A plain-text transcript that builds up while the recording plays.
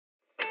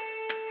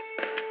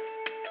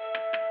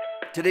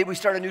Today we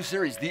start a new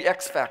series, The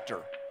X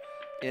Factor.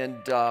 And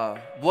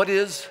what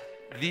is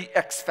The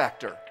X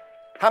Factor?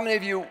 How many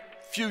of you, a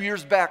few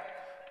years back,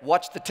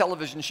 watched the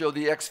television show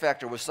The X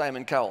Factor with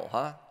Simon Cowell, huh?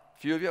 A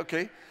few of you,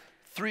 okay.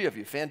 3 of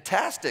you,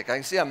 fantastic. I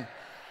can see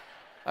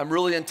I'm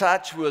really in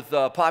touch with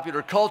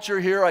popular culture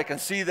here. I can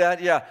see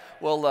that, yeah.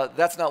 Well,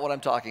 that's not what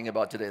I'm talking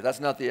about today. That's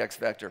not The X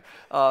Factor.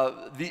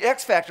 The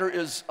X Factor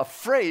is a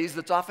phrase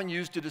that's often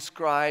used to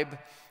describe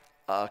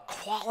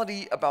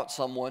quality about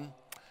someone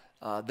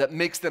that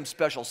makes them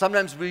special.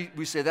 Sometimes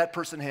we say that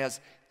person has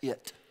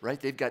it, right?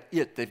 They've got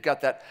it. They've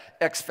got that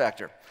X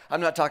factor. I'm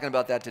not talking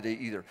about that today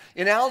either.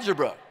 In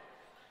algebra,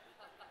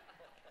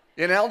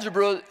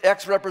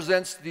 X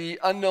represents the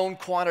unknown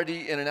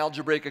quantity in an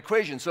algebraic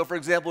equation. So, for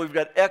example, we've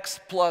got X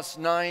plus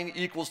 9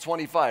 equals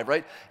 25,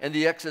 right? And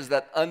the X is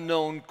that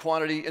unknown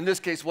quantity. In this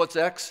case, what's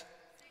X?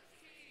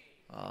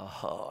 16.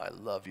 Oh, I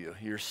love you.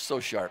 You're so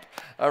sharp.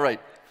 All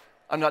right.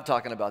 I'm not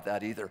talking about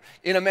that either.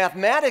 In a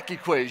mathematic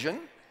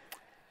equation,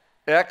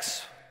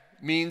 X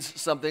means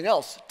something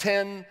else.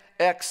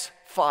 10x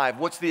 5.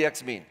 What's the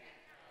X mean?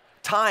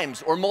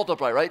 Times or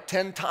multiply, right?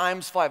 10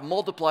 times 5.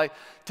 Multiply.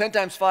 10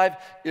 times 5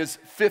 is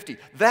 50.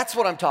 That's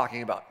what I'm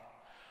talking about.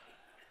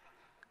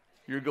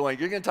 You're going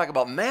to talk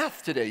about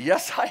math today.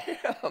 Yes, I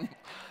am.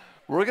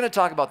 We're going to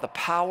talk about the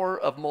power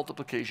of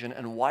multiplication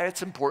and why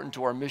it's important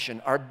to our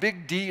mission. Our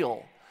big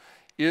deal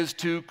is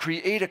to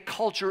create a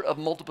culture of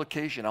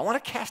multiplication. I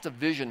want to cast a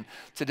vision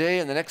today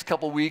in the next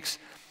couple weeks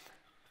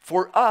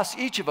for us,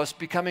 each of us,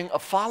 becoming a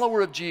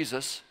follower of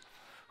Jesus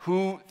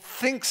who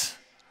thinks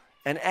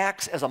and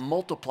acts as a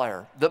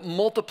multiplier that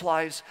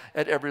multiplies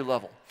at every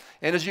level.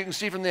 And as you can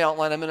see from the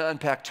outline, I'm going to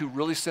unpack 2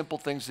 really simple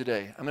things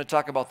today. I'm going to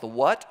talk about the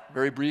what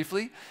very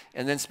briefly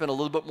and then spend a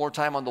little bit more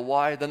time on the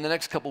why. Then the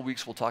next couple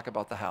weeks we'll talk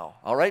about the how.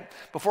 All right?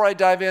 Before I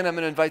dive in, I'm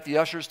going to invite the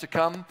ushers to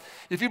come.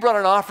 If you brought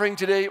an offering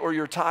today or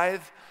your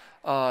tithe,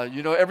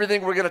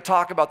 everything we're going to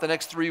talk about the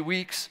next 3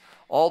 weeks,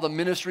 all the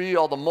ministry,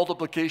 all the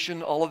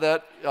multiplication, all of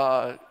that.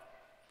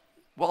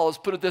 Well, let's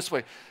put it this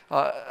way.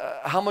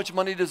 How much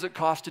money does it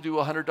cost to do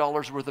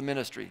 $100 worth of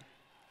ministry?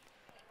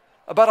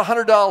 About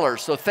 $100,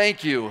 so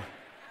thank you.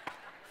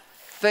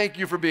 Thank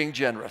you for being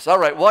generous. All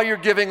right, while you're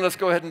giving, let's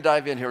go ahead and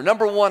dive in here.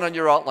 Number 1 on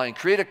your outline,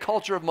 create a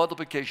culture of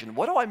multiplication.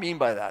 What do I mean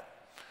by that?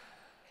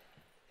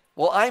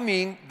 Well, I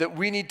mean that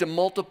we need to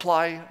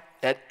multiply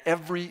at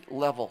every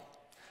level.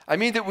 I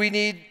mean that we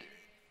need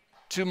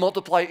to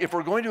multiply if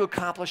we're going to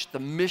accomplish the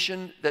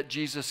mission that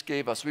Jesus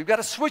gave us. We've got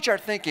to switch our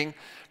thinking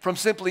from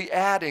simply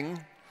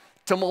adding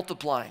to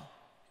multiplying.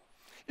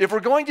 If we're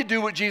going to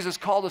do what Jesus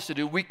called us to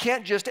do, we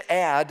can't just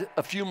add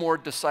a few more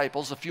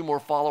disciples, a few more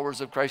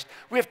followers of Christ.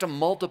 We have to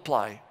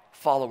multiply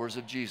followers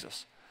of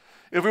Jesus.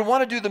 If we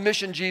want to do the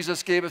mission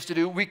Jesus gave us to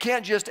do, we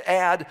can't just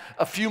add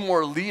a few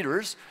more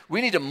leaders.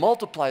 We need to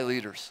multiply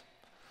leaders.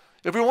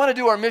 If we want to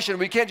do our mission,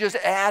 we can't just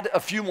add a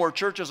few more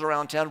churches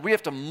around town. We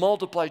have to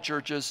multiply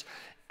churches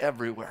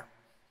everywhere.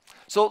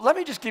 So let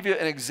me just give you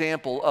an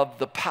example of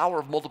the power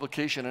of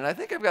multiplication. And I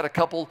think I've got a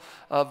couple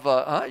of,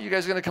 you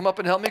guys going to come up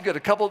and help me? Got a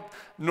couple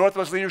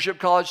Northwest Leadership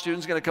College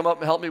students going to come up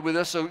and help me with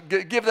this. So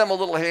give them a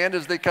little hand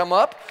as they come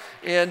up.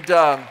 And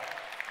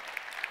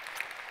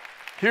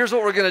here's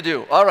what we're going to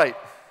do. All right.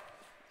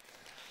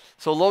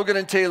 So Logan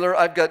and Taylor,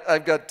 I've got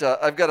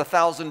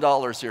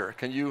 $1,000 here.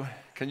 Can you?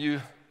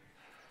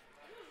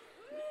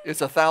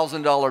 It's a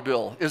 $1,000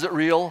 bill. Is it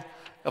real?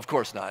 Of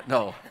course not.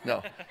 No.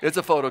 It's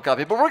a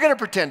photocopy. But we're going to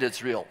pretend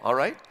it's real, all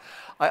right?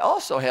 I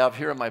also have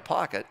here in my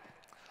pocket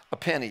a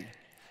penny.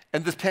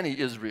 And this penny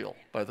is real,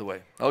 by the way.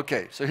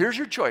 Okay, so here's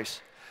your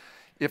choice.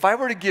 If I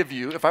were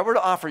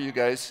to offer you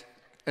guys,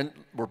 and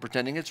we're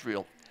pretending it's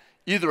real,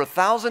 either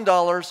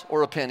 $1,000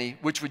 or a penny,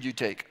 which would you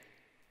take?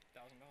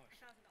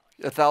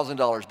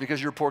 $1,000,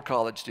 because you're poor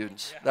college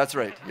students. Yeah. That's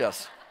right,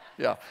 yes.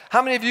 Yeah.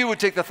 How many of you would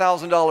take the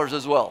 $1,000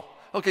 as well?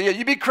 Okay, yeah,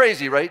 you'd be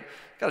crazy, right?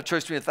 Got a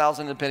choice between $1,000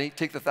 and a penny,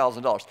 take the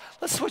 $1,000.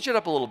 Let's switch it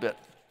up a little bit.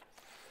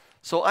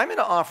 So I'm going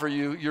to offer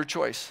you your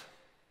choice.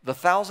 The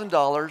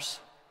 $1,000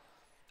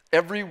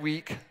 every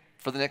week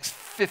for the next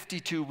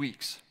 52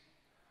 weeks.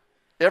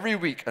 Every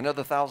week,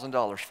 another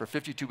 $1,000 for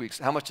 52 weeks.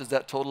 How much does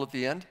that total at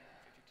the end?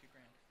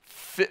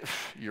 52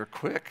 grand. You're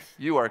quick.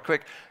 You are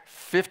quick.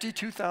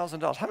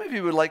 $52,000. How many of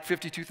you would like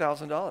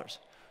 $52,000?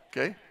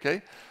 Okay.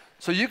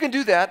 So you can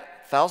do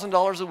that,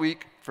 $1,000 a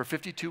week for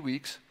 52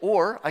 weeks,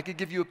 or I could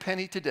give you a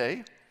penny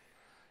today,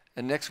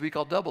 and next week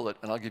I'll double it,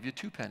 and I'll give you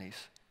 2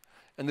 pennies.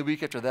 And the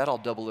week after that, I'll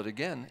double it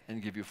again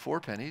and give you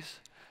 4 pennies.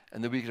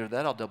 And the week after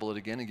that, I'll double it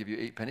again and give you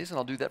 8 pennies, and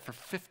I'll do that for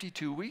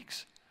 52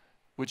 weeks.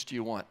 Which do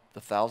you want?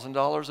 The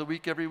 $1,000 a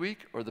week every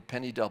week, or the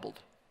penny doubled?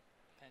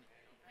 Penny.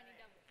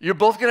 You're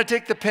both going to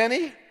take the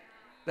penny?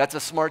 That's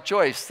a smart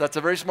choice. That's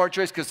a very smart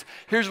choice, because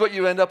here's what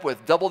you end up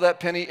with. Double that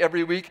penny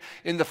every week.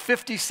 In the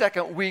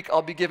 52nd week,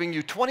 I'll be giving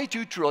you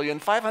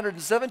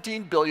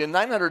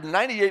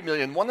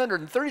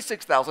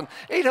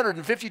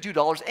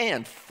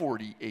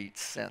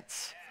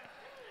 $22,517,998,136,852.48.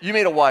 You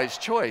made a wise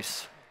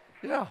choice.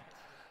 Yeah.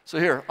 So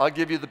here, I'll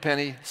give you the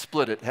penny.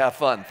 Split it. Have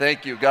fun.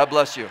 Thank you. God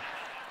bless you.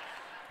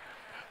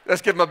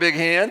 Let's give him a big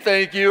hand.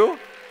 Thank you.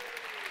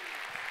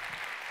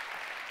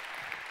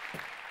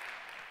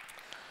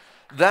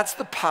 That's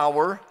the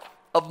power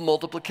of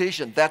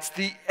multiplication. That's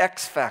the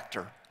X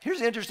factor.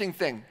 Here's the interesting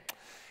thing.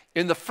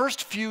 In the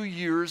first few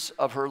years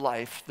of her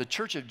life, the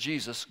Church of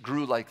Jesus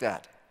grew like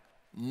that,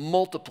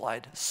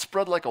 multiplied,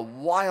 spread like a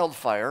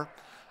wildfire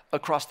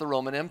across the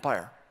Roman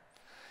Empire.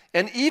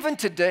 And even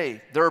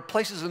today, there are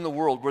places in the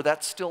world where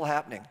that's still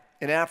happening.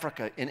 In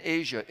Africa, in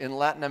Asia, in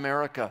Latin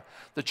America,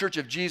 the Church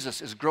of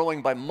Jesus is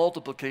growing by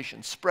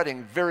multiplication,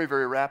 spreading very,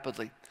 very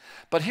rapidly.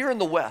 But here in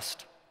the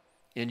West,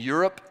 in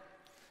Europe,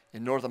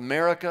 in North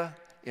America,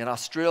 in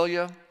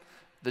Australia,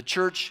 the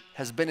church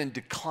has been in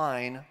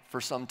decline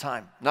for some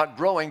time. Not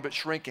growing, but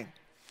shrinking.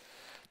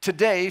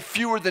 Today,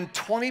 fewer than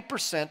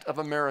 20% of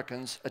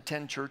Americans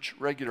attend church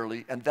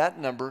regularly, and that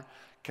number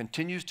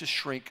continues to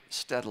shrink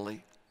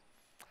steadily.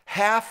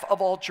 Half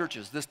of all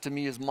churches, this to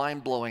me is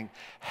mind-blowing,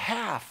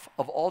 half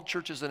of all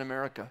churches in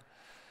America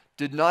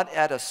did not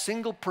add a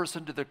single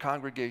person to their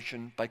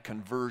congregation by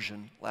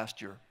conversion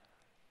last year.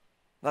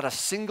 Not a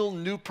single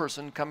new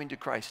person coming to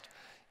Christ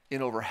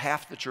in over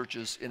half the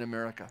churches in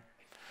America.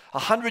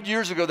 100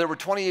 years ago, there were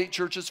 28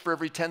 churches for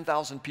every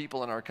 10,000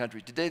 people in our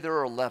country. Today, there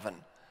are 11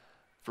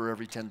 for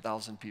every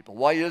 10,000 people.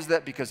 Why is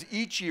that? Because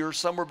each year,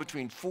 somewhere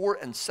between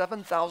 4,000 and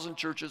 7,000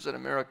 churches in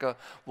America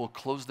will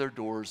close their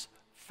doors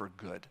for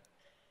good.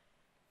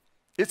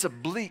 It's a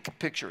bleak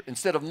picture.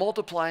 Instead of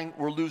multiplying,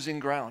 we're losing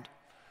ground.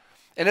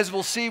 And as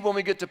we'll see when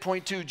we get to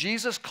point 2,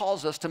 Jesus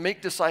calls us to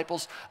make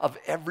disciples of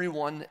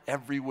everyone,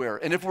 everywhere.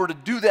 And if we're to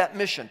do that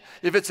mission,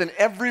 if it's an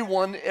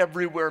everyone,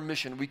 everywhere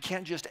mission, we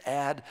can't just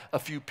add a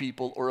few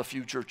people or a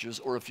few churches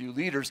or a few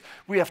leaders.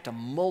 We have to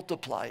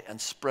multiply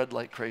and spread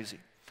like crazy.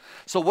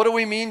 So what do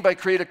we mean by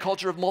create a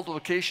culture of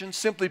multiplication?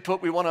 Simply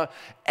put, we want to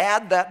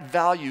add that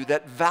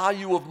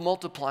value of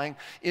multiplying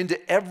into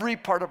every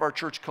part of our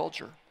church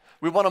culture.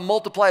 We want to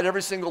multiply at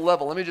every single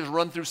level. Let me just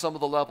run through some of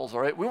the levels, all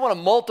right? We want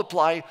to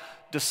multiply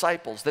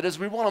disciples. That is,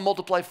 we want to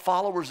multiply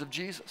followers of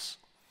Jesus.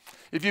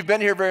 If you've been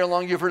here very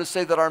long, you've heard us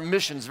say that our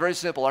mission is very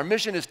simple. Our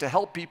mission is to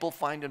help people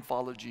find and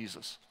follow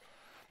Jesus.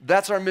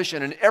 That's our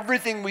mission, and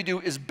everything we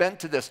do is bent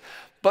to this.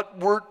 But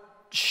we're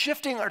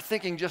shifting our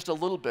thinking just a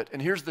little bit,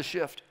 and here's the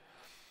shift.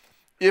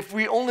 If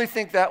we only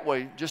think that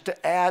way, just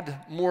to add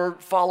more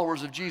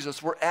followers of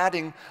Jesus, we're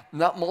adding,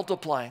 not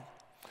multiplying.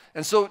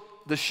 And so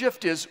the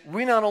shift is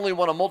we not only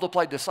want to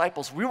multiply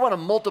disciples, we want to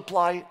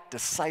multiply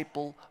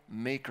disciple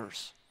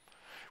makers.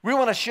 We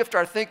want to shift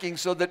our thinking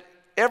so that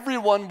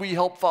everyone we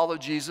help follow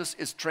Jesus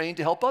is trained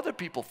to help other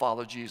people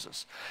follow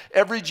Jesus.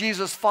 Every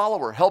Jesus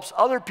follower helps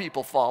other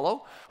people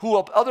follow, who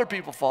help other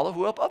people follow,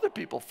 who help other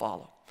people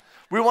follow.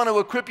 We want to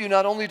equip you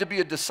not only to be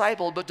a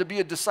disciple, but to be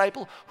a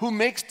disciple who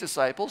makes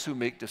disciples, who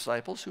make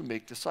disciples, who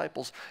make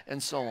disciples,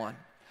 and so on.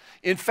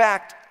 In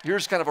fact,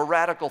 here's kind of a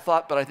radical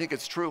thought, but I think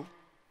it's true.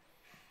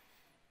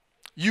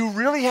 You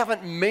really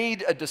haven't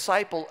made a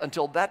disciple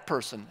until that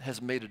person has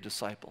made a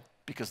disciple,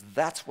 because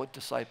that's what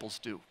disciples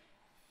do.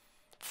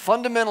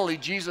 Fundamentally,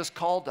 Jesus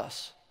called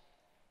us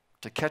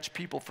to catch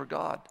people for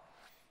God,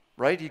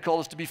 right? He called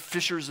us to be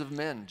fishers of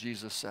men,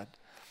 Jesus said.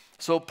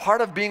 So part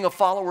of being a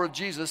follower of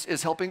Jesus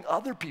is helping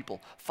other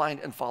people find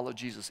and follow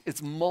Jesus.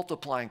 It's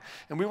multiplying.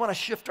 And we want to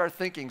shift our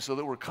thinking so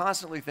that we're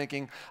constantly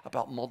thinking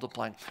about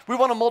multiplying. We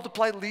want to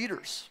multiply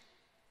leaders.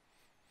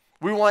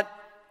 We want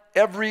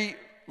every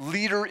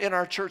leader in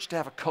our church to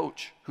have a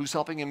coach who's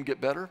helping him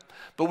get better.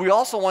 But we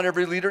also want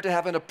every leader to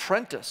have an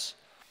apprentice,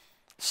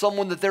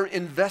 someone that they're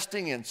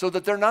investing in, so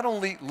that they're not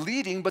only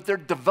leading, but they're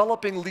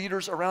developing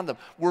leaders around them.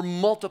 We're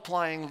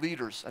multiplying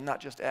leaders and not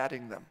just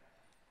adding them.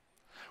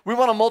 We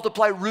want to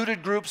multiply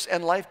rooted groups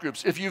and life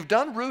groups. If you've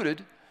done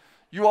rooted,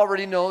 you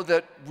already know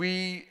that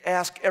we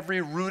ask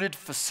every rooted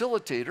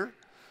facilitator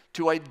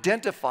to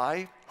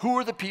identify who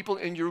are the people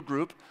in your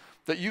group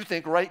that you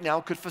think right now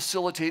could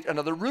facilitate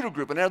another rooted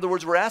group. In other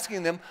words, we're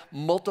asking them,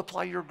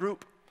 multiply your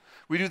group.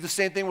 We do the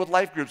same thing with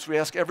life groups. We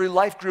ask every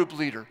life group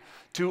leader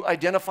to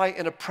identify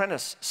an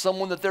apprentice,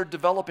 someone that they're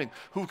developing,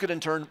 who could in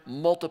turn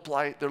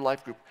multiply their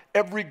life group.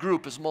 Every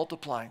group is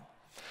multiplying.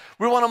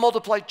 We want to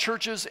multiply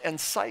churches and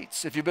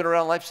sites. If you've been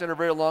around Life Center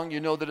very long,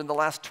 you know that in the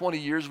last 20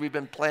 years we've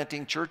been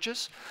planting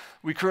churches.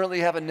 We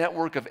currently have a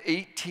network of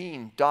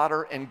 18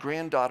 daughter and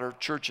granddaughter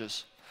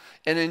churches.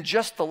 And in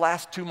just the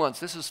last 2 months,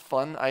 this is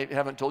fun, I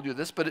haven't told you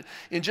this, but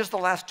in just the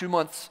last 2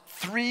 months,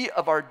 3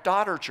 of our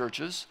daughter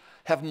churches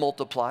have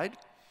multiplied.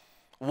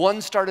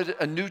 One started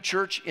a new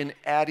church in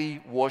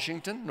Addy,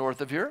 Washington,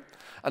 north of here.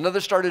 Another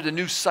started a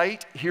new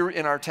site here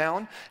in our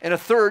town. And a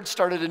third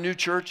started a new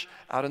church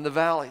out in the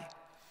valley.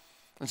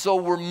 And so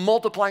we're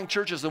multiplying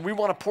churches, and we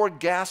want to pour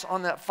gas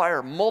on that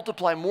fire,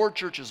 multiply more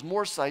churches,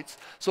 more sites,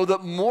 so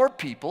that more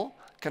people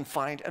can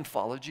find and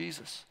follow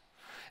Jesus.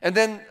 And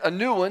then a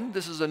new one,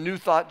 this is a new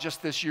thought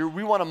just this year,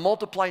 we want to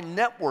multiply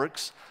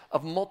networks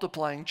of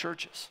multiplying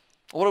churches.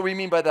 What do we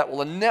mean by that?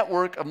 Well, a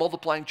network of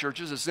multiplying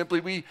churches is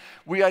simply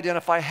we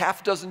identify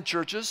half dozen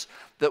churches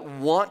that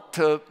want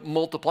to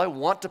multiply,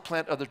 want to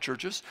plant other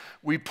churches.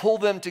 We pull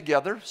them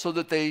together so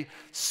that they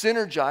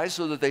synergize,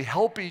 so that they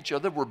help each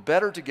other. We're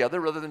better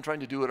together rather than trying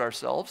to do it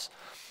ourselves.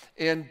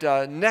 And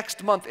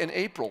next month in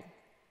April,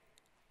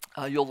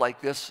 you'll like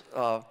this,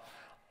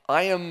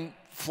 I am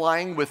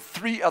flying with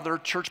 3 other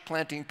church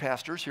planting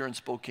pastors here in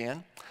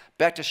Spokane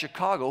back to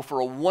Chicago for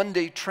a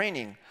one-day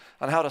training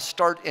on how to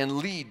start and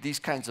lead these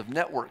kinds of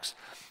networks.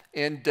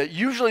 And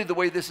usually the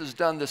way this is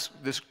done, this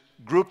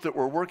group that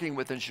we're working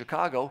with in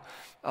Chicago,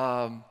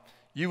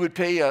 you would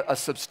pay a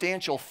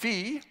substantial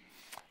fee,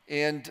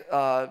 and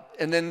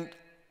then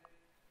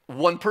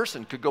one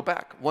person could go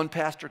back, one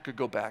pastor could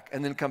go back,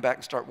 and then come back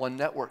and start one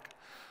network.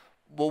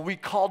 Well, we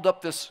called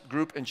up this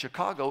group in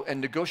Chicago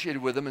and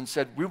negotiated with them and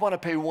said, we want to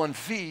pay one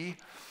fee,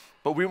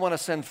 but we want to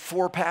send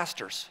 4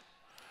 pastors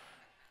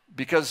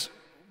because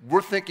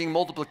we're thinking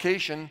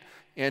multiplication.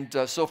 And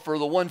so for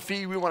the one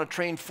fee, we want to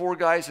train 4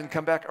 guys and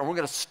come back, and we're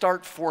going to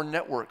start 4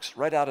 networks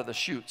right out of the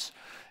chutes.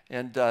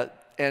 And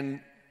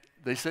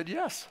they said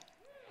yes.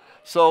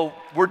 So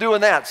we're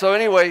doing that. So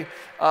anyway,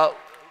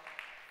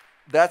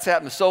 that's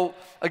happening. So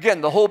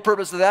again, the whole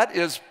purpose of that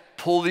is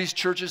pull these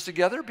churches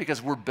together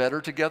because we're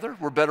better together.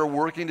 We're better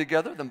working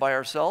together than by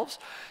ourselves.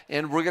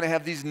 And we're going to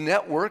have these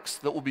networks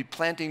that will be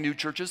planting new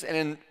churches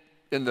and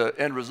in the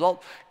end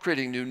result,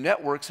 creating new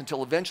networks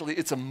until eventually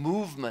it's a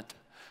movement.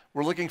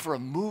 We're looking for a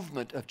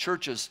movement of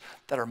churches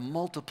that are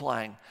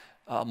multiplying,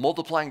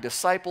 multiplying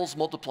disciples,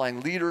 multiplying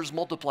leaders,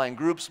 multiplying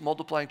groups,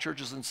 multiplying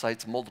churches and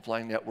sites,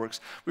 multiplying networks.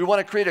 We want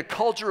to create a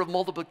culture of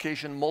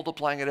multiplication,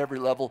 multiplying at every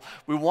level.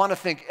 We want to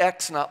think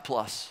X, not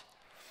plus.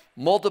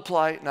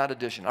 Multiply, not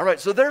addition. All right,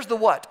 so there's the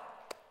what.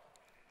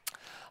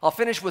 I'll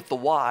finish with the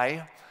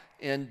why,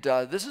 and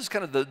this is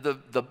kind of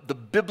the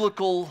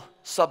biblical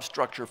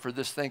substructure for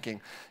this thinking.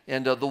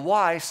 And the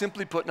why,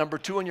 simply put, number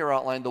 2 in your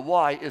outline, the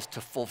why is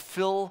to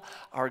fulfill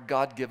our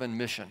God-given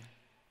mission.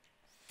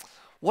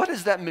 What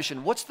is that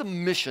mission? What's the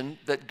mission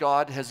that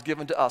God has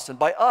given to us? And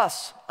by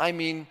us, I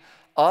mean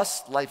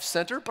us, Life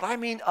Center, but I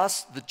mean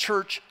us, the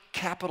church,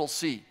 capital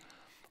C.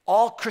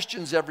 All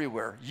Christians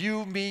everywhere,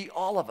 you, me,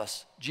 all of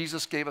us.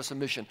 Jesus gave us a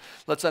mission.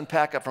 Let's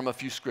unpack it from a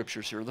few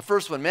scriptures here. The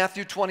first one,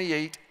 Matthew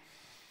 28,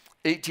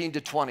 18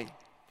 to 20.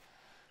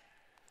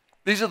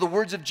 These are the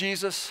words of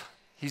Jesus.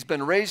 He's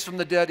been raised from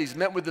the dead. He's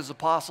met with his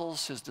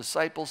apostles, his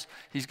disciples.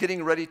 He's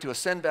getting ready to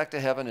ascend back to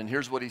heaven, and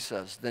here's what he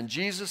says. Then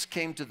Jesus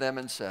came to them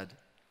and said,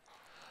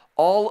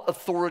 all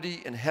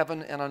authority in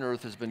heaven and on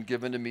earth has been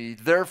given to me.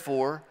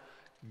 Therefore,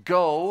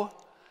 go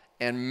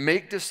and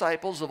make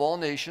disciples of all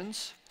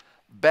nations,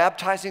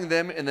 baptizing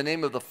them in the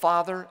name of the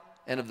Father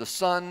and of the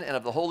Son and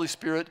of the Holy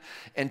Spirit,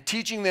 and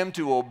teaching them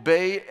to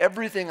obey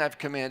everything I've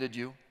commanded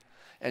you.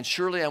 And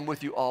surely I'm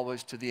with you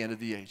always to the end of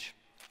the age.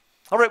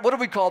 All right, what do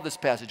we call this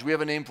passage? We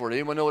have a name for it.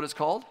 Anyone know what it's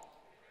called?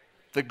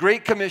 The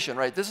Great Commission,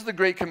 right? This is the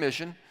Great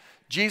Commission.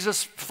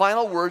 Jesus'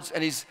 final words,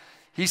 and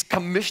he's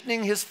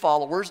commissioning his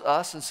followers,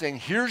 us, and saying,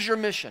 here's your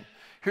mission.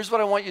 Here's what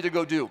I want you to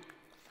go do.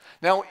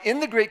 Now, in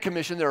the Great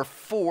Commission, there are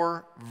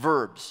 4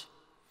 verbs.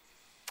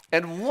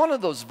 And one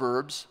of those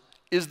verbs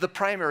is the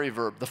primary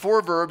verb. The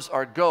 4 verbs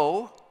are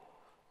go,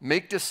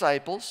 make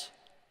disciples,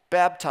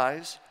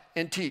 baptize,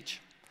 and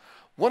teach.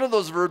 One of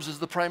those verbs is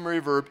the primary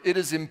verb. It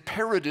is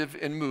imperative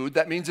in mood.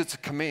 That means it's a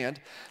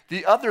command.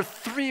 The other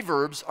 3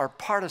 verbs are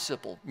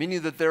participle,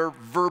 meaning that they're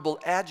verbal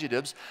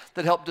adjectives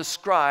that help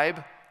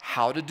describe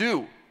how to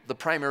do the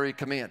primary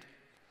command.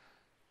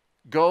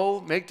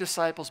 Go, make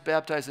disciples,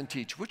 baptize, and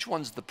teach. Which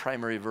one's the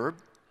primary verb?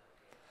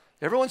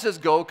 Everyone says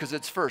go because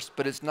it's first,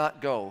 but it's not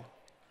go.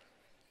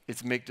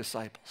 It's make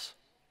disciples.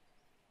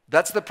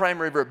 That's the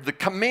primary verb. The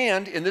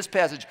command in this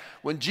passage,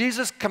 when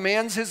Jesus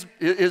commands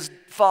his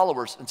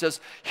followers and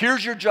says,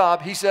 here's your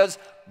job, he says,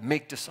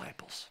 make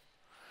disciples.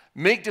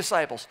 Make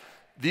disciples.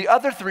 The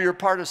other 3 are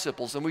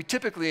participles, and we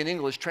typically in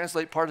English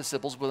translate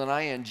participles with an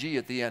ing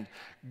at the end.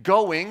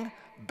 Going,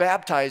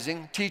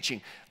 baptizing,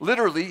 teaching.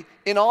 Literally,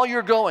 in all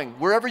you're going,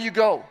 wherever you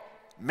go,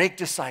 make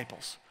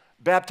disciples,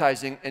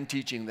 baptizing and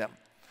teaching them.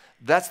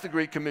 That's the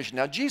Great Commission.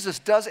 Now, Jesus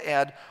does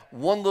add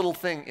one little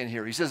thing in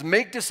here. He says,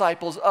 make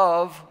disciples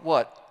of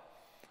what?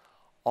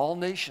 All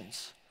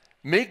nations.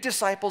 Make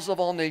disciples of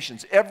all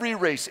nations, every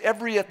race,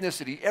 every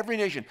ethnicity, every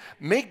nation.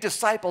 Make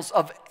disciples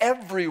of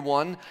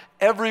everyone,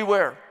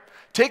 everywhere.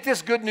 Take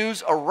this good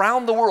news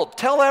around the world.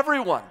 Tell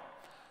everyone.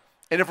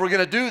 And if we're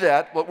going to do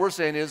that, what we're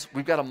saying is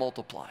we've got to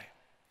multiply.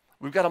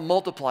 We've got to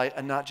multiply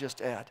and not just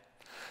add.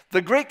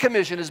 The Great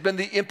Commission has been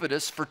the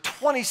impetus for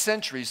 20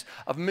 centuries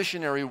of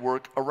missionary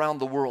work around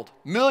the world.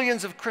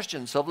 Millions of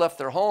Christians have left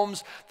their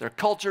homes, their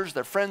cultures,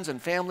 their friends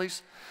and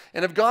families,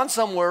 and have gone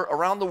somewhere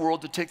around the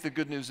world to take the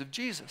good news of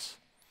Jesus.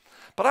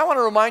 But I want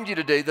to remind you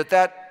today that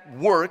that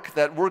work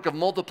of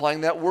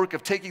multiplying, that work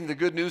of taking the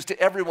good news to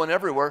everyone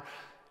everywhere,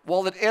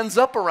 while it ends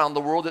up around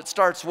the world, it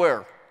starts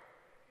where?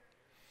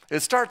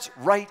 It starts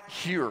right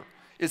here.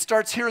 It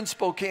starts here in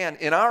Spokane,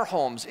 in our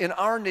homes, in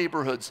our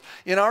neighborhoods,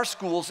 in our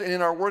schools, and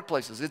in our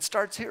workplaces. It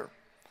starts here.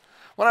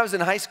 When I was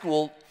in high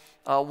school,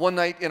 one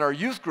night in our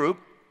youth group,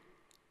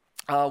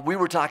 we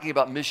were talking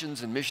about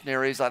missions and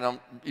missionaries. I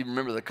don't even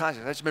remember the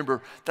context. I just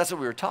remember that's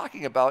what we were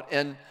talking about.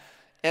 And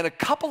a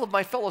couple of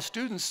my fellow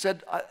students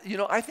said,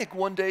 I think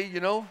one day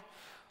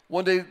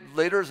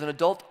later as an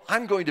adult,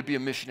 I'm going to be a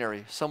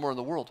missionary somewhere in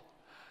the world.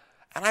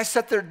 And I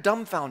sat there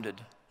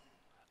dumbfounded.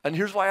 And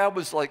here's why I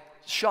was like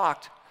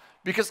shocked.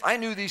 Because I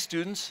knew these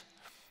students,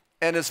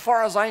 and as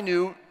far as I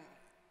knew,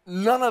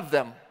 none of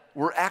them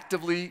were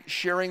actively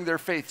sharing their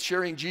faith,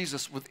 sharing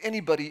Jesus with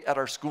anybody at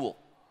our school.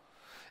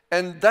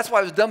 And that's why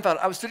I was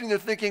dumbfounded. I was sitting there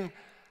thinking,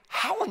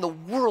 how in the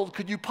world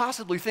could you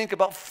possibly think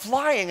about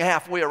flying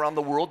halfway around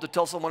the world to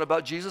tell someone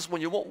about Jesus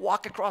when you won't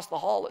walk across the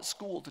hall at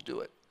school to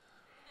do it?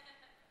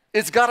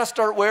 It's got to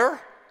start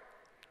where?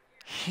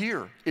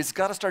 Here. It's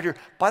got to start here.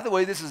 By the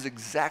way, this is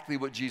exactly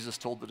what Jesus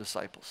told the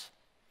disciples.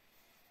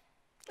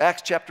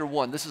 Acts chapter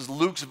 1. This is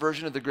Luke's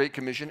version of the Great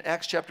Commission.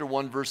 Acts chapter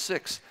 1, verse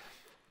 6.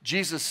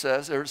 Jesus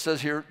says, or it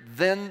says here,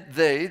 then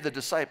they, the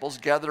disciples,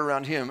 gathered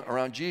around him,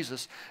 around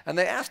Jesus, and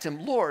they asked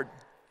him, Lord,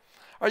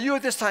 are you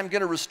at this time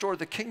going to restore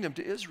the kingdom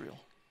to Israel?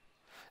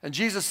 And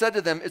Jesus said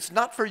to them, it's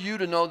not for you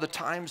to know the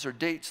times or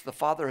dates the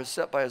Father has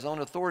set by his own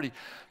authority,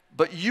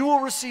 but you will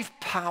receive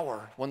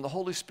power when the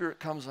Holy Spirit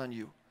comes on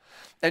you.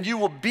 And you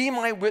will be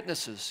my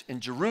witnesses in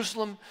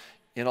Jerusalem,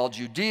 in all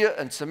Judea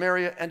and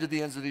Samaria, and to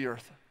the ends of the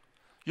earth.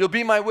 You'll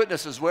be my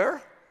witnesses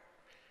where?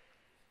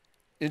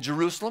 In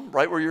Jerusalem,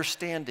 right where you're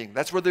standing.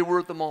 That's where they were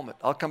at the moment.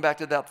 I'll come back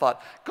to that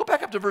thought. Go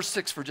back up to verse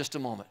 6 for just a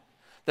moment.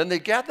 Then they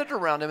gathered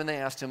around him and they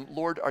asked him,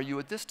 Lord, are you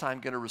at this time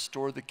going to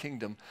restore the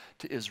kingdom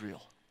to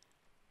Israel?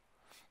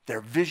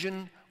 Their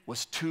vision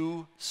was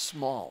too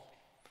small.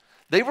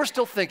 They were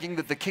still thinking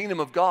that the kingdom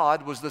of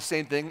God was the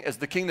same thing as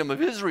the kingdom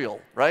of Israel,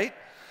 right?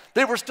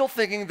 They were still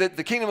thinking that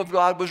the kingdom of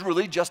God was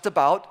really just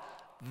about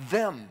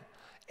them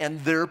and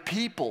their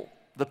people,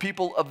 the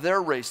people of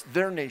their race,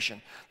 their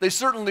nation. They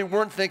certainly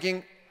weren't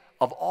thinking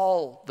of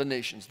all the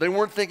nations. They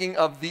weren't thinking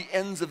of the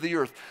ends of the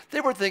earth.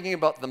 They were thinking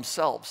about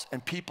themselves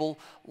and people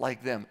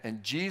like them.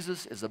 And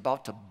Jesus is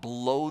about to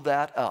blow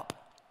that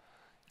up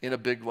in a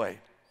big way.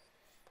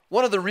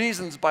 One of the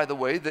reasons, by the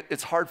way, that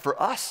it's hard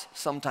for us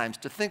sometimes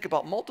to think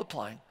about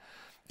multiplying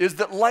is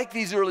that, like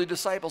these early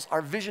disciples,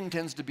 our vision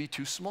tends to be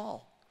too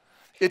small.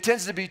 It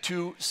tends to be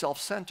too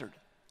self-centered.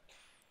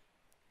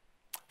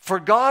 For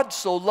God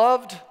so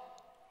loved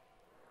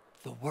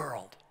the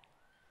world.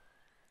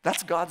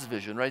 That's God's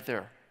vision right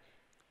there.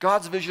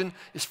 God's vision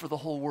is for the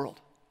whole world.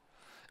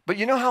 But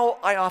you know how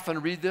I often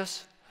read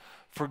this?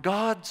 For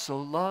God so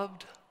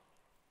loved.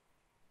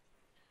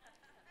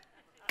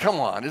 Come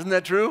on, isn't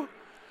that true?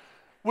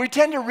 We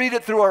tend to read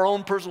it through our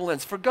own personal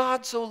lens. For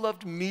God so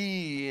loved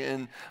me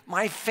and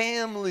my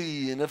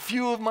family and a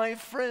few of my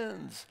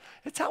friends.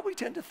 It's how we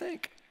tend to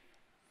think.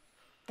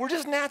 We're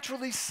just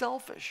naturally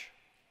selfish.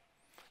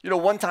 You know,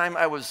 one time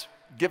I was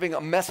giving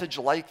a message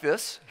like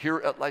this here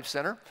at Life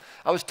Center.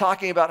 I was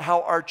talking about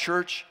how our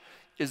church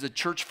is a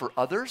church for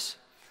others,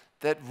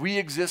 that we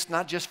exist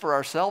not just for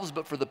ourselves,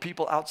 but for the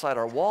people outside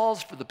our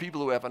walls, for the people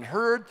who haven't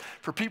heard,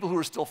 for people who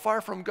are still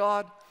far from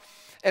God.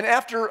 And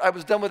after I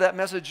was done with that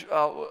message,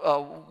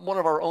 one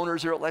of our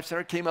owners here at Life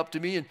Center came up to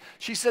me and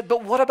she said,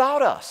 but what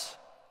about us?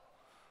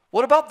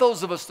 What about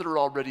those of us that are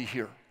already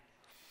here?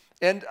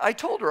 And I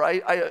told her,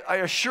 I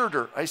assured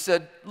her, I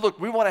said, look,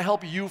 we want to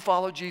help you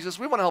follow Jesus.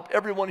 We want to help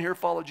everyone here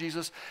follow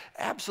Jesus.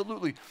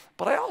 Absolutely.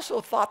 But I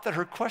also thought that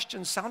her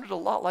question sounded a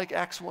lot like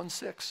Acts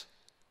 1:6.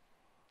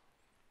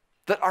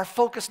 That our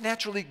focus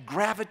naturally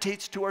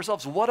gravitates to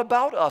ourselves. What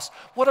about us?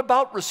 What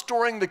about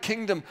restoring the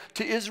kingdom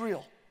to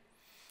Israel?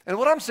 And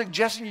what I'm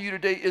suggesting to you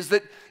today is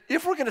that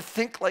if we're going to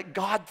think like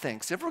God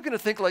thinks, if we're going to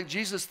think like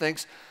Jesus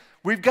thinks,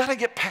 we've got to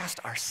get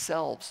past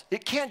ourselves.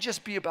 It can't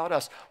just be about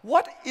us.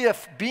 What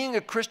if being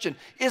a Christian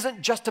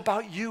isn't just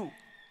about you?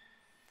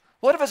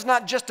 What if it's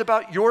not just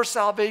about your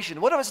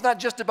salvation? What if it's not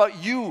just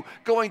about you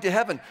going to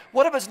heaven?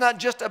 What if it's not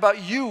just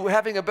about you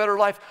having a better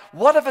life?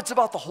 What if it's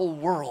about the whole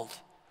world?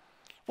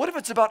 What if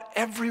it's about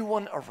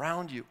everyone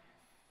around you?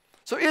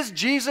 So is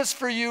Jesus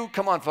for you?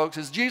 Come on, folks.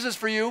 Is Jesus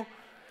for you?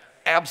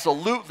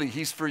 Absolutely,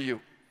 he's for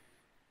you.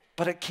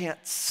 But it can't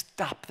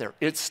stop there.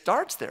 It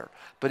starts there,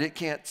 but it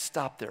can't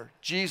stop there.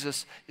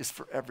 Jesus is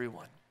for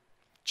everyone.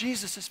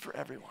 Jesus is for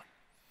everyone.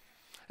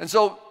 And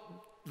so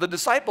the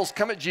disciples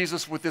come at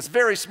Jesus with this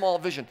very small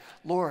vision.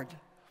 Lord,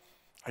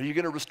 are you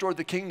going to restore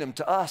the kingdom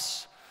to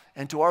us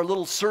and to our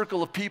little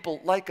circle of people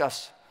like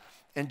us?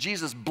 And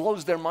Jesus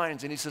blows their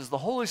minds and he says, the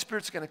Holy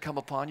Spirit's going to come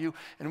upon you.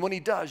 And when he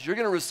does, you're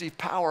going to receive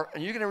power,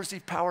 and you're going to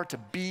receive power to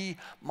be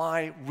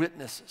my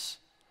witnesses.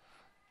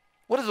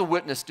 What does a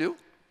witness do?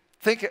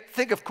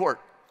 Think of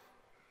court.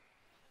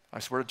 I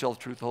swear to tell the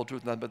truth, the whole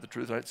truth, nothing but the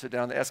truth. Right? Sit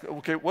down and ask,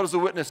 okay, what does a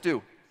witness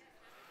do?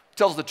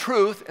 Tells the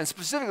truth, and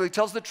specifically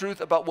tells the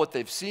truth about what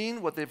they've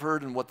seen, what they've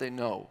heard, and what they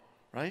know,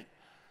 right?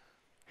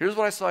 Here's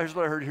what I saw, here's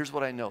what I heard, here's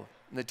what I know.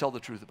 And they tell the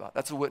truth about it.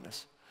 That's a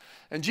witness.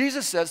 And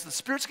Jesus says the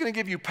Spirit's going to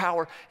give you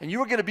power, and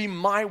you are going to be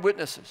my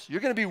witnesses.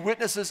 You're going to be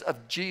witnesses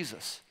of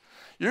Jesus.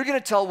 You're going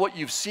to tell what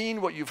you've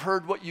seen, what you've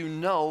heard, what you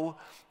know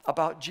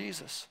about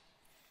Jesus.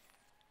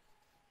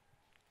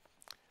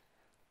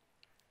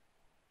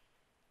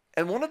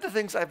 And one of the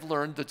things I've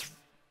learned that's,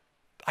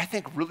 I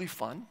think, really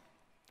fun,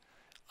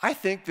 I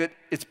think that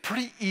it's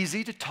pretty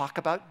easy to talk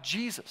about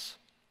Jesus.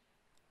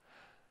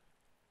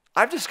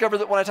 I've discovered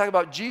that when I talk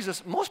about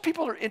Jesus, most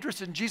people are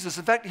interested in Jesus.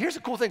 In fact, here's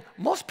the cool thing.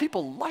 Most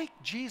people like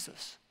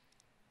Jesus.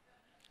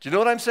 Do you know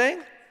what I'm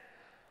saying?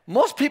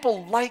 Most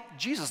people like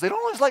Jesus. They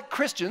don't always like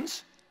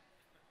Christians.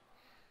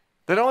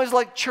 They don't always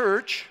like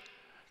church.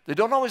 They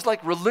don't always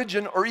like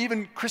religion or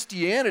even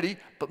Christianity,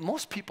 but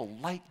most people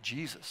like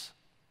Jesus.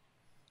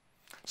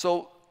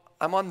 So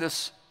I'm on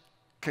this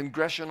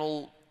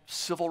congressional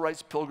civil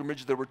rights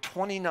pilgrimage. There were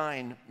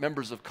 29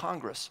 members of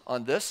Congress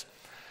on this,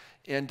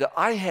 and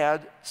I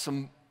had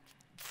some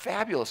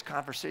fabulous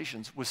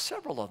conversations with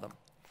several of them.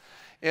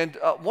 And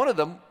one of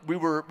them, we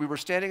were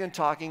standing and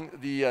talking.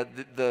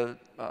 The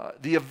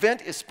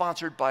event is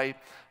sponsored by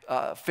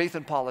Faith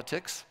and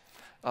Politics,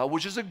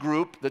 which is a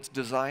group that's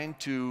designed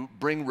to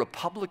bring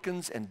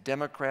Republicans and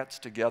Democrats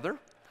together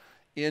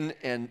in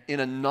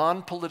a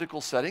non-political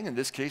setting, in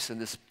this case, in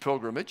this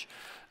pilgrimage,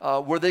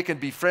 where they can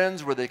be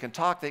friends, where they can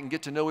talk, they can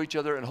get to know each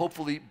other, and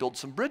hopefully build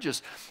some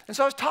bridges. And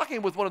so I was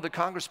talking with one of the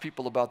Congress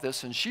people about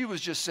this, and she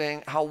was just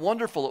saying how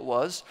wonderful it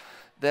was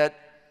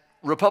that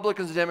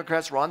Republicans and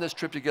Democrats were on this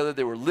trip together.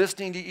 They were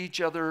listening to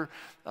each other.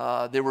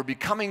 They were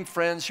becoming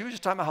friends. She was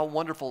just talking about how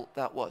wonderful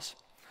that was.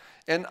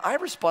 And I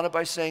responded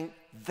by saying,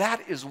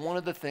 that is one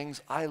of the things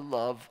I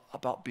love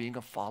about being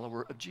a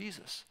follower of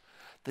Jesus.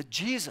 That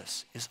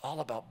Jesus is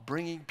all about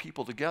bringing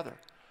people together.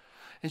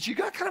 And she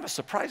got kind of a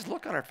surprised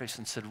look on her face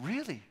and said,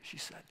 really? She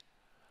said,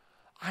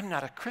 I'm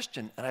not a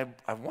Christian, and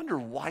I wonder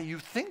why you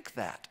think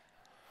that.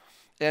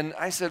 And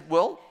I said,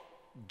 well,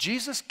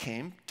 Jesus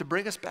came to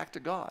bring us back to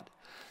God.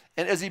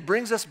 And as he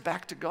brings us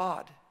back to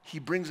God, he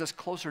brings us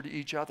closer to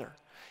each other.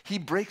 He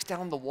breaks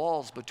down the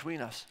walls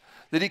between us.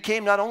 That he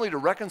came not only to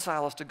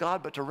reconcile us to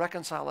God, but to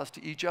reconcile us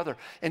to each other.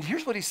 And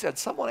here's what he said.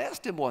 Someone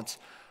asked him once,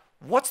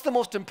 what's the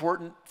most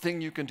important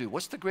thing you can do?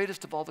 What's the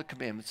greatest of all the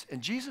commandments?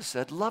 And Jesus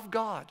said, love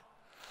God.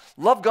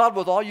 Love God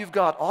with all you've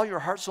got, all your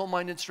heart, soul,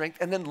 mind, and strength,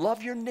 and then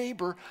love your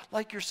neighbor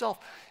like yourself.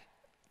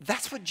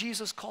 That's what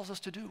Jesus calls us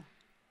to do,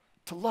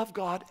 to love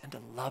God and to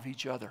love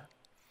each other.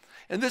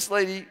 And this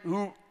lady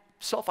who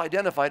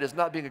self-identified as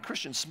not being a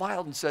Christian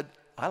smiled and said,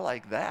 I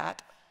like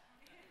that.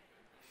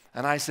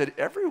 And I said,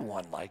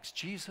 everyone likes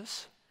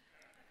Jesus.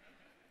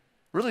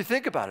 Really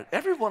think about it.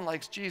 Everyone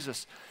likes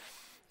Jesus.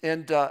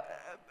 And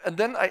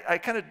then I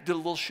kind of did a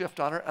little shift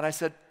on her, and I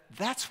said,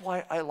 that's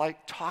why I like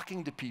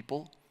talking to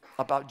people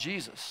about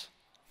Jesus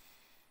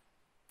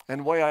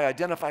and why I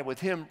identify with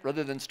him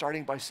rather than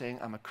starting by saying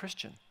I'm a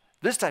Christian.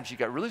 This time she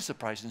got really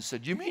surprised and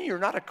said, you mean you're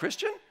not a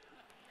Christian?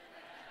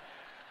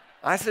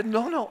 I said,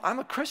 no, I'm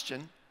a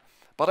Christian,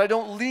 but I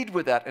don't lead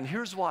with that, and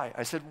here's why.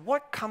 I said,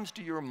 what comes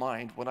to your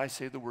mind when I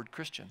say the word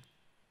Christian?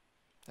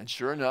 And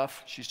sure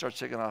enough, she starts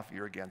taking off,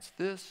 you're against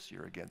this,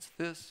 you're against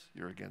this,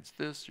 you're against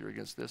this, you're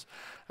against this.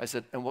 I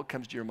said, and what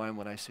comes to your mind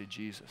when I say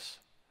Jesus?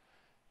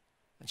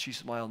 And she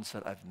smiled and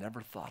said, I've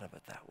never thought of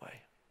it that way.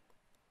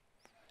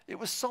 It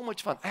was so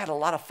much fun. I had a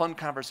lot of fun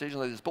conversations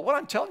like this, but what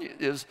I'm telling you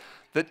is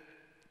that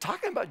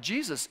talking about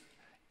Jesus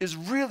is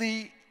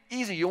really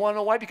easy. You want to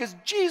know why? Because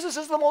Jesus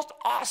is the most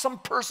awesome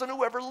person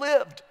who ever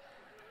lived.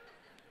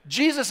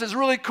 Jesus is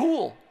really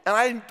cool.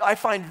 And I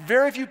find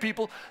very few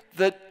people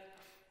that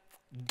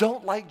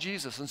don't like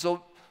Jesus. And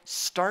so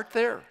start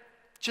there.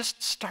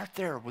 Just start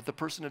there with the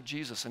person of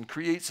Jesus and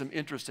create some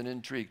interest and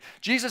intrigue.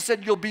 Jesus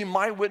said, you'll be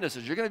my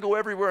witnesses. You're going to go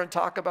everywhere and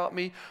talk about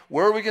me.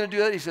 Where are we going to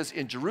do that? He says,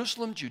 in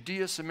Jerusalem,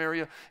 Judea,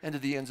 Samaria, and to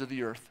the ends of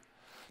the earth.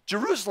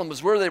 Jerusalem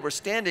is where they were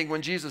standing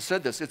when Jesus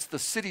said this. It's the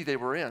city they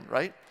were in,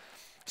 right?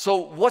 So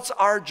what's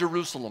our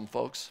Jerusalem,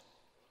 folks?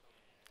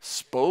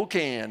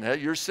 Spokane.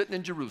 You're sitting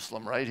in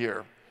Jerusalem right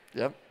here.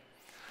 Yep.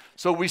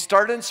 So we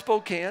started in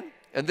Spokane,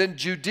 and then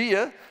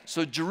Judea.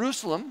 So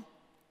Jerusalem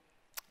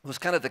was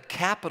kind of the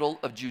capital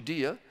of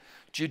Judea.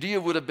 Judea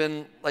would have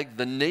been like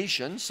the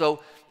nation.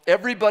 So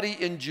everybody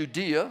in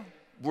Judea,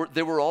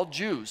 they were all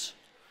Jews,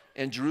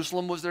 and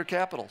Jerusalem was their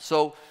capital.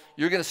 So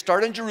you're going to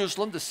start in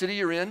Jerusalem, the city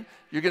you're in.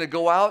 You're going to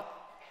go out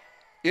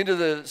into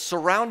the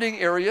surrounding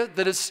area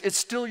that it's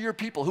still your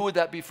people. Who would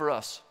that be for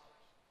us?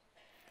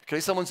 Okay,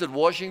 someone said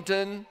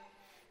Washington,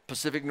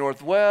 Pacific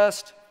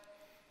Northwest,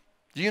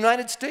 the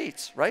United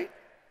States, right?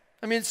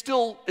 I mean, it's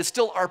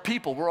still our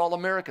people. We're all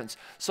Americans.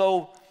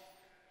 So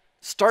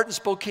start in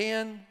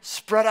Spokane,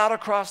 spread out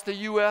across the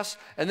U.S.,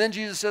 and then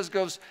Jesus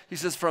he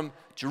says from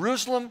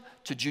Jerusalem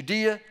to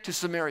Judea to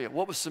Samaria.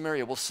 What was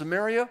Samaria? Well,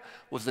 Samaria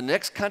was the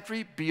next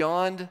country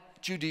beyond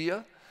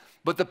Judea,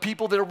 but the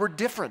people there were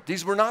different.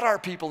 These were not our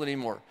people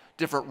anymore.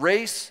 Different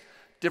race,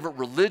 different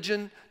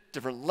religion,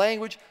 different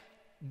language,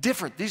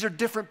 different. These are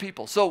different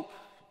people. So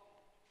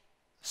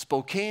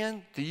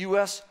Spokane, the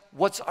U.S.,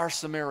 what's our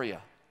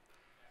Samaria?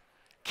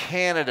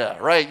 Canada,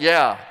 right?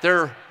 Yeah,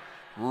 they're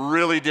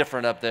really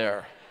different up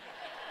there.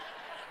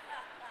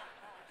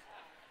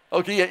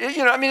 Okay, yeah,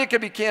 it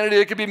could be Canada,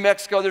 it could be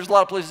Mexico, there's a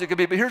lot of places it could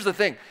be, but here's the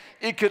thing.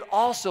 It could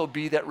also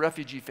be that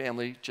refugee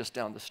family just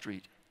down the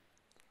street.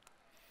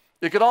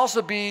 It could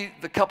also be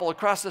the couple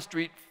across the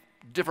street,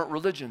 different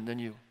religion than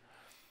you.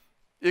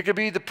 It could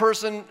be the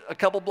person a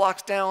couple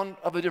blocks down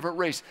of a different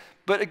race.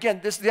 But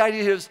again, the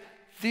idea is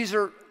these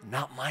are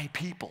not my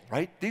people,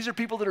 right? These are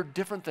people that are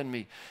different than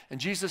me. And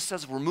Jesus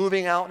says we're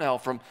moving out now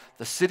from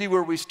the city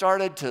where we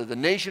started to the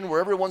nation where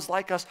everyone's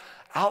like us,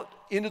 out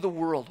into the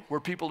world where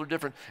people are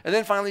different. And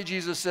then finally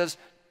Jesus says,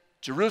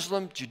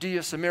 Jerusalem,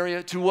 Judea,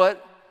 Samaria, to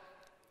what?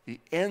 The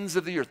ends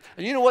of the earth.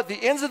 And you know what?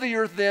 The ends of the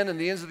earth then and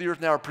the ends of the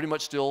earth now are pretty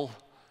much still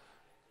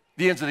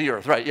the ends of the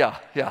earth, right?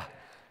 Yeah.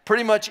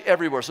 Pretty much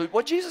everywhere. So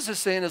what Jesus is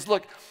saying is,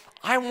 look,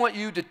 I want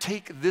you to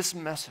take this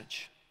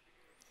message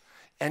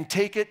and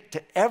take it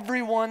to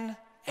everyone,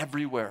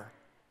 everywhere.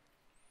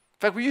 In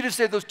fact, will you just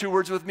say those two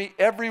words with me?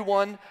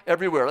 Everyone,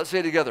 everywhere. Let's say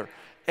it together.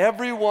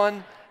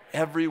 Everyone,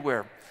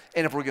 everywhere.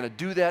 And if we're going to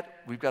do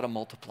that, we've got to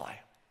multiply.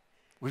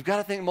 We've got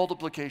to think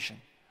multiplication.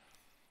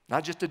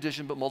 Not just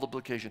addition, but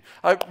multiplication.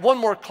 One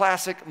more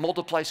classic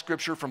multiply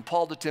scripture from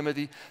Paul to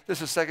Timothy.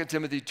 This is 2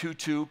 Timothy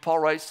 2:2. Paul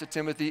writes to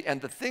Timothy,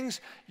 and the things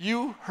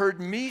you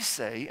heard me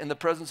say in the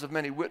presence of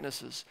many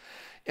witnesses,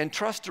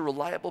 entrust to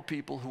reliable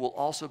people who will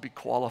also be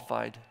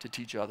qualified to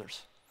teach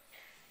others.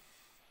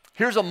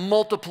 Here's a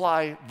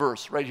multiply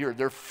verse right here.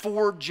 There are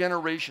 4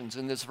 generations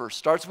in this verse.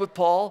 Starts with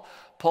Paul.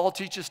 Paul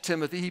teaches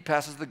Timothy. He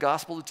passes the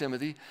gospel to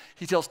Timothy.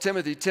 He tells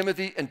Timothy,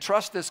 Timothy,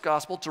 entrust this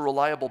gospel to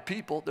reliable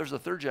people. There's the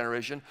 3rd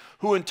generation,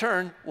 who in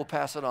turn will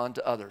pass it on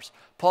to others.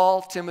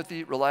 Paul,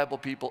 Timothy, reliable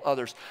people,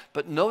 others.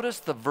 But notice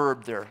the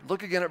verb there.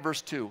 Look again at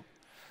verse 2.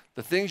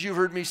 The things you've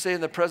heard me say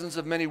in the presence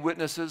of many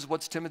witnesses,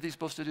 what's Timothy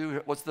supposed to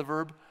do? What's the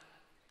verb?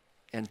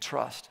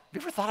 Entrust.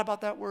 Have you ever thought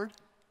about that word?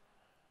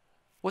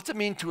 What's it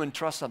mean to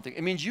entrust something?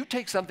 It means you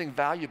take something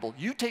valuable,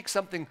 you take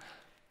something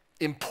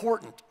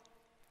important,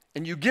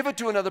 and you give it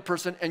to another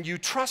person and you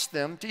trust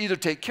them to either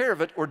take care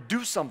of it or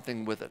do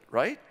something with it,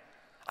 right?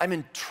 I'm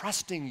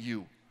entrusting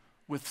you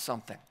with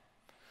something.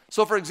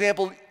 So for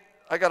example,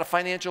 I got a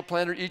financial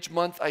planner each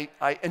month. I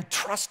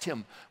entrust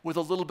him with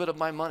a little bit of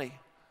my money.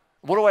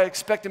 What do I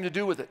expect him to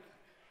do with it?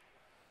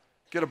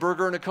 Get a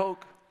burger and a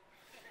Coke?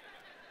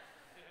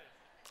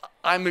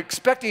 I'm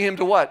expecting him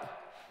to what?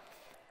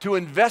 To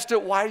invest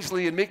it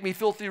wisely and make me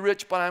filthy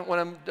rich when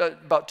I'm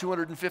about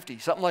 250,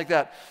 something like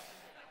that.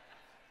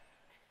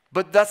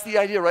 But that's the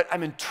idea, right?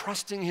 I'm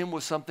entrusting him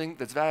with something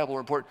that's valuable or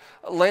important.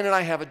 Lane and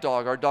I have a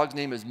dog. Our dog's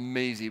name is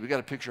Maisie. We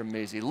got a picture of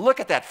Maisie. Look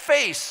at that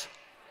face.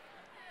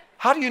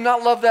 How do you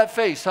not love that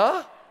face,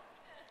 huh?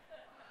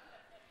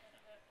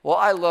 Well,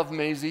 I love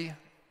Maisie,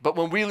 but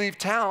when we leave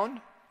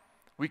town,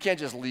 we can't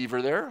just leave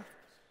her there.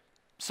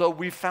 So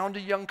we found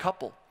a young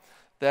couple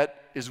that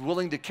is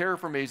willing to care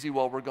for Maisie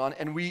while we're gone,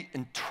 and we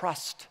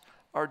entrust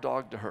our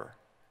dog to her.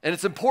 And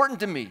it's important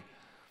to me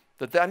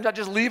that I'm not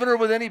just leaving her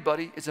with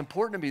anybody. It's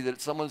important to me that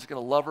someone's going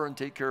to love her and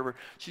take care of her.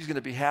 She's going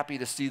to be happy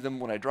to see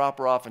them when I drop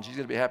her off, and she's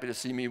going to be happy to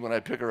see me when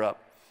I pick her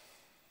up.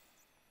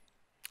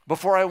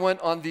 Before I went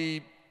on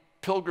the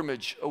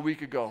pilgrimage a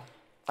week ago,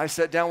 I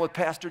sat down with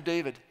Pastor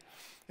David,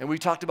 and we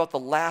talked about the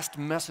last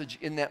message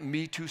in that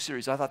Me Too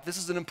series. I thought this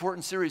is an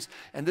important series,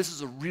 and this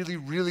is a really,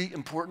 really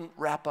important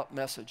wrap-up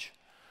message.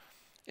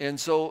 And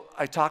so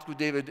I talked with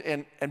David,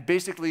 and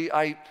basically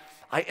I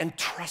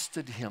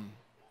entrusted him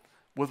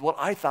with what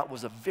I thought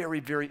was a very,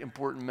 very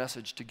important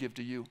message to give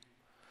to you.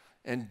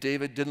 And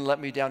David didn't let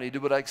me down. He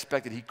did what I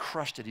expected. He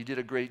crushed it. He did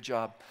a great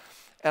job.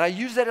 And I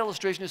use that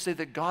illustration to say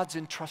that God's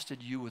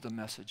entrusted you with a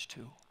message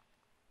too.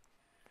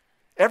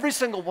 Every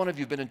single one of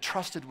you have been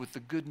entrusted with the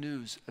good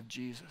news of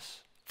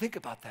Jesus. Think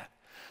about that.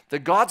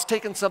 That God's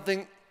taken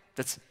something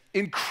that's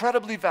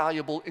incredibly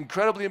valuable,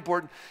 incredibly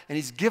important, and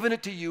he's given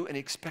it to you, and he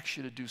expects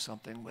you to do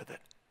something with it.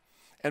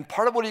 And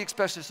part of what he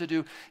expects us to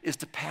do is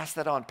to pass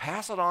that on.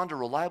 Pass it on to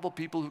reliable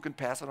people who can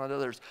pass it on to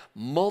others.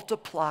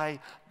 Multiply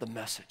the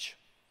message.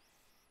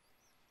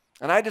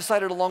 And I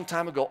decided a long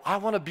time ago, I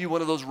want to be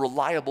one of those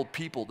reliable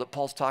people that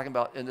Paul's talking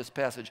about in this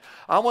passage.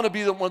 I want to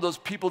be one of those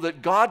people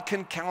that God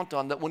can count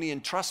on, that when he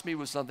entrusts me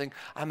with something,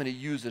 I'm going to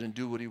use it and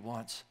do what he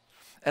wants.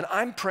 And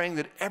I'm praying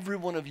that every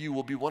one of you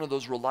will be one of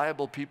those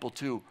reliable people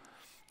too.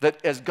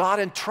 That as God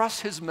entrusts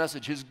his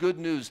message, his good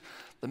news,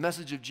 the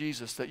message of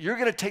Jesus, that you're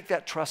going to take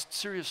that trust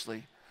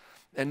seriously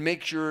and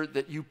make sure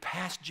that you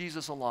pass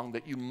Jesus along,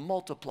 that you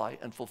multiply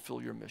and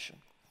fulfill your mission.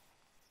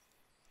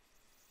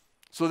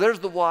 So there's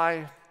the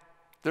why,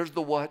 there's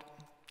the what,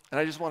 and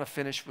I just want to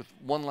finish with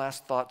one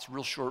last thought. It's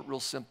real short, real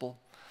simple,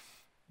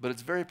 but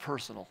it's very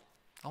personal.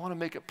 I want to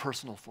make it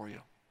personal for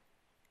you.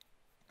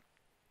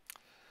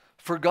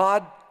 For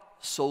God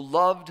so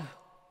loved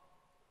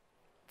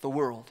the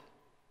world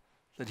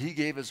that he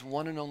gave his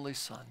one and only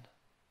Son,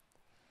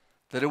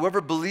 that whoever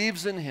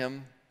believes in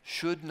him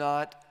should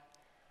not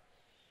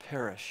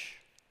perish,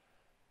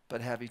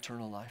 but have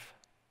eternal life.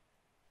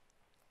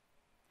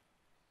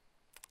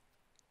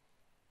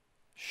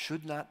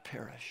 Should not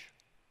perish.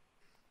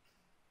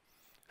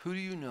 Who do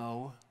you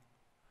know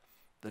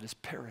that is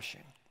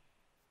perishing?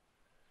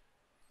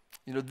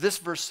 You know, this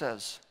verse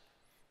says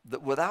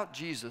that without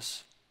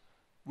Jesus,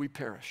 we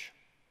perish.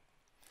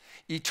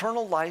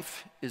 Eternal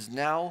life is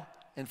now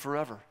and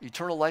forever.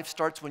 Eternal life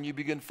starts when you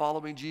begin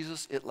following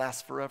Jesus. It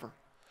lasts forever.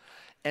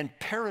 And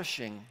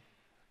perishing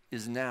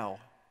is now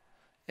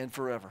and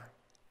forever.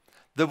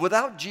 That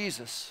without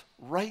Jesus,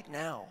 right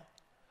now,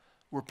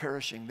 we're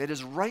perishing. That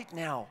is, right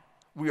now,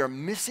 we are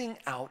missing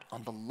out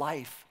on the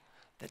life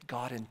that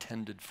God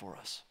intended for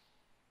us.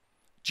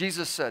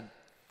 Jesus said,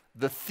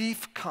 "The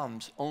thief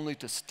comes only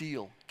to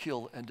steal,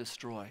 kill, and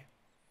destroy."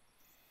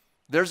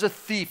 There's a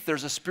thief,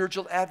 there's a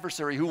spiritual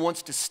adversary who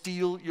wants to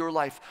steal your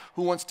life,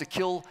 who wants to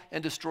kill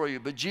and destroy you.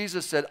 But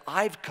Jesus said,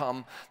 "I've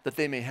come that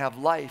they may have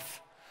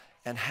life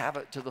and have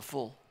it to the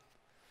full."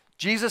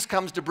 Jesus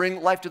comes to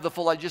bring life to the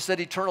full. I just said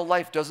eternal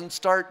life doesn't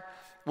start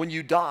when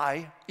you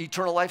die.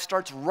 Eternal life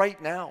starts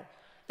right now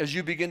as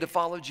you begin to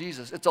follow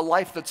Jesus. It's a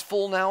life that's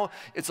full now.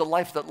 It's a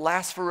life that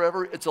lasts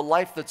forever. It's a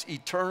life that's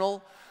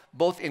eternal,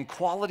 both in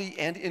quality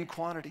and in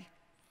quantity.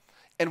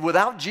 And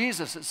without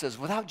Jesus, it says,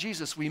 without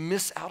Jesus, we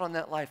miss out on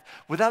that life.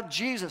 Without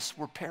Jesus,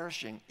 we're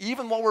perishing.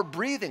 Even while we're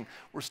breathing,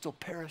 we're still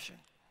perishing.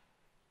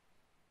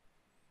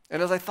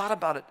 And as I thought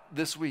about it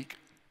this week,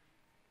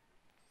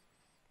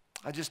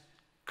 I just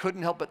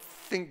couldn't help but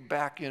think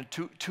back.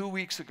 Two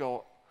weeks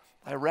ago,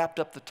 I wrapped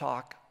up the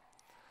talk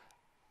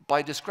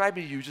by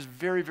describing to you just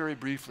very, very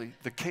briefly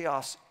the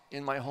chaos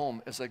in my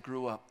home as I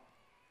grew up.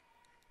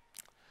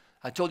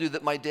 I told you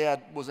that my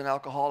dad was an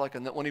alcoholic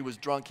and that when he was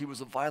drunk, he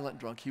was a violent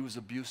drunk. He was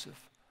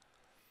abusive.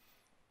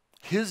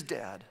 His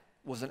dad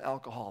was an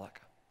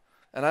alcoholic.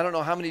 And I don't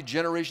know how many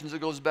generations it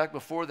goes back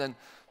before then,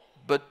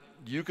 but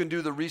you can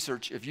do the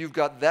research. If you've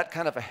got that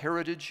kind of a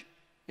heritage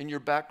in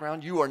your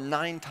background, you are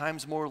 9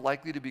 times more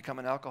likely to become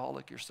an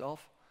alcoholic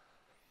yourself.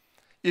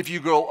 If you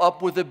grow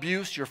up with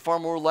abuse, you're far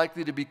more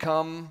likely to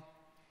become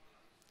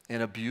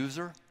an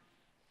abuser.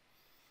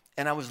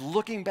 And I was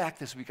looking back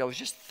this week, I was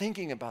just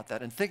thinking about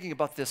that and thinking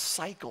about this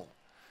cycle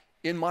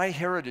in my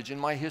heritage, in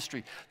my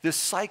history, this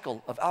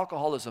cycle of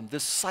alcoholism,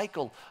 this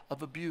cycle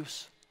of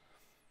abuse.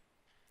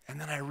 And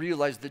then I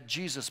realized that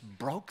Jesus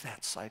broke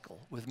that cycle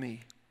with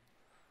me,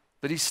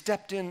 that he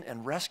stepped in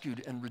and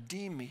rescued and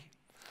redeemed me.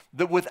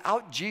 That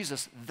without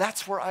Jesus,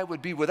 that's where I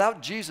would be.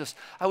 Without Jesus,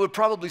 I would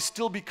probably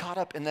still be caught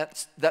up in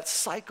that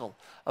cycle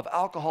of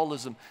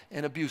alcoholism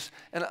and abuse.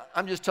 And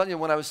I'm just telling you,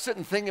 when I was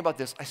sitting thinking about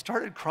this, I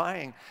started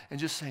crying and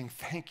just saying,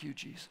 "Thank you,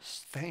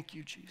 Jesus. Thank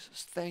you,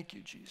 Jesus. Thank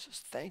you,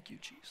 Jesus. Thank you,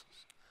 Jesus."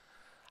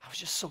 I was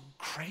just so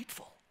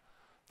grateful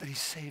that he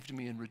saved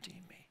me and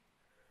redeemed me.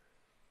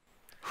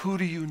 Who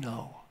do you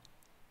know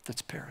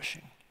that's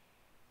perishing?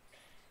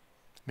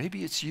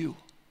 Maybe it's you.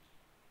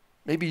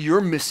 Maybe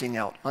you're missing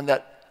out on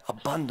that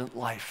abundant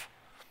life.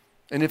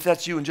 And if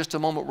that's you, in just a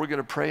moment, we're going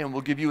to pray and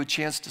we'll give you a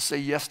chance to say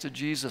yes to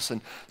Jesus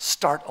and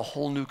start a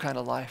whole new kind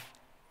of life.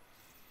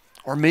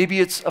 Or maybe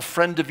it's a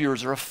friend of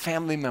yours or a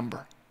family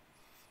member.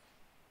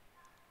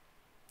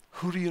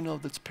 Who do you know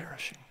that's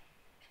perishing?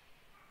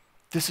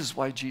 This is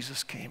why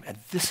Jesus came, and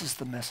this is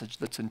the message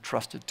that's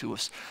entrusted to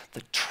us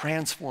that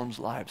transforms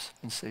lives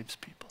and saves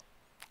people.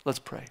 Let's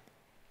pray.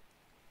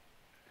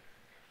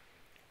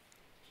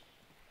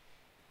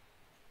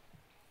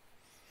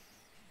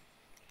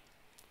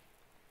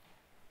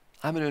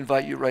 I'm going to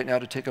invite you right now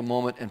to take a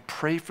moment and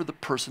pray for the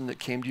person that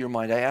came to your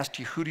mind. I asked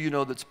you, who do you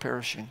know that's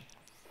perishing?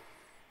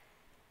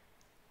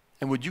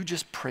 And would you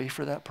just pray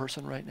for that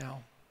person right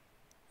now?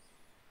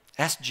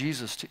 Ask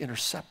Jesus to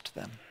intercept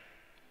them.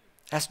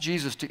 Ask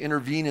Jesus to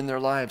intervene in their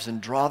lives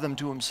and draw them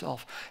to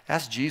himself.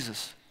 Ask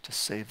Jesus to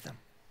save them.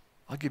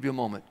 I'll give you a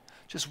moment.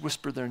 Just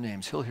whisper their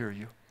names. He'll hear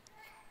you.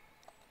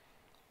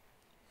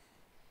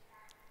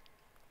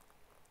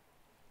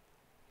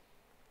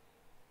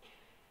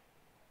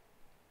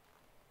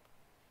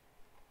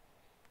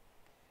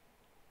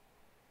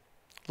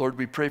 Lord,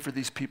 we pray for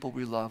these people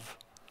we love.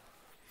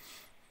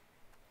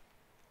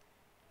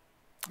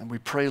 And we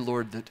pray,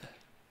 Lord, that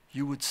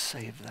you would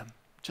save them,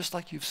 just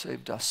like you've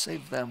saved us.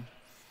 Save them.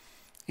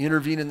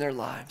 Intervene in their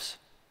lives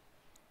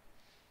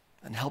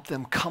and help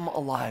them come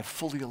alive,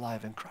 fully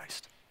alive in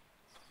Christ.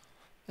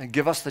 And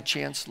give us the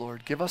chance,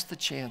 Lord, give us the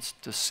chance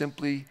to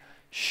simply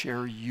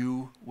share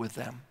you with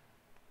them.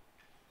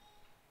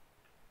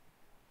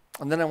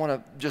 And then I want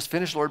to just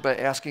finish, Lord, by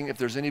asking if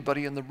there's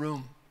anybody in the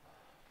room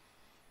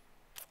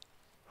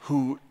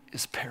who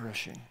is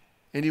perishing.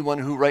 Anyone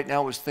who right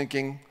now is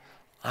thinking,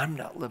 I'm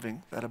not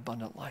living that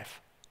abundant life.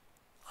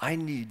 I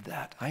need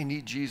that. I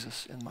need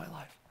Jesus in my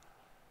life.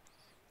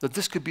 That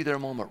this could be their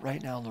moment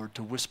right now, Lord,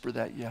 to whisper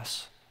that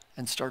yes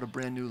and start a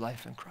brand new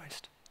life in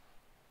Christ.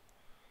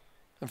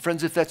 And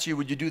friends, if that's you,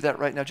 would you do that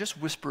right now? Just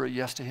whisper a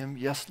yes to him.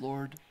 Yes,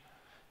 Lord.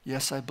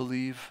 Yes, I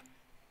believe.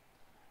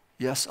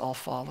 Yes, I'll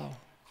follow.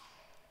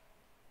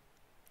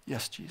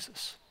 Yes,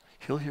 Jesus.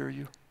 He'll hear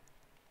you.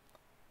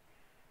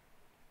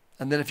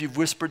 And then if you've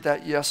whispered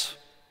that yes,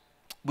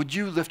 would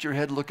you lift your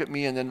head, look at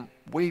me, and then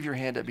wave your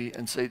hand at me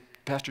and say,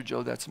 Pastor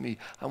Joe, that's me.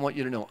 I want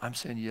you to know I'm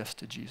saying yes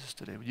to Jesus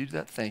today. Would you do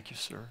that? Thank you,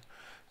 sir.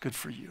 Good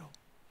for you.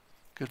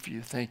 Good for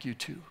you. Thank you,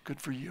 too.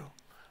 Good for you.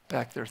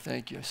 Back there,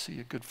 thank you. I see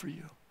you. Good for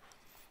you.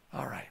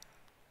 All right.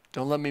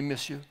 Don't let me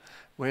miss you.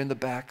 Way in the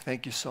back,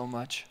 thank you so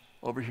much.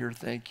 Over here,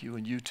 thank you.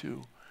 And you,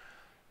 too.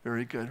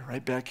 Very good.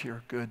 Right back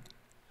here, good.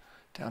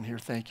 Down here,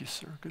 thank you,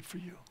 sir. Good for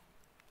you.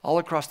 All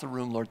across the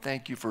room, Lord,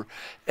 thank you for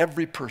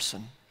every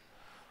person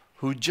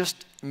who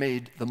just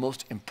made the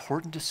most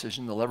important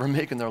decision they'll ever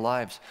make in their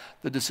lives,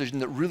 the decision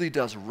that really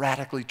does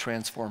radically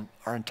transform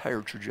our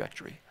entire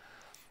trajectory.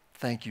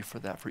 Thank you for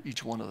that, for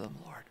each one of them,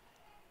 Lord.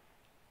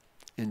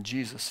 In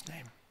Jesus'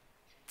 name,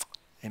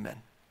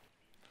 amen.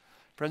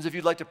 Friends, if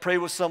you'd like to pray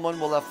with someone,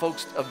 we'll have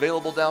folks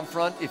available down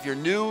front. If you're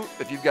new,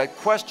 if you've got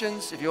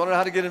questions, if you want to know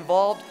how to get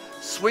involved,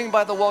 swing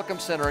by the Welcome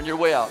Center on your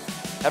way out.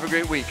 Have a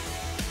great week.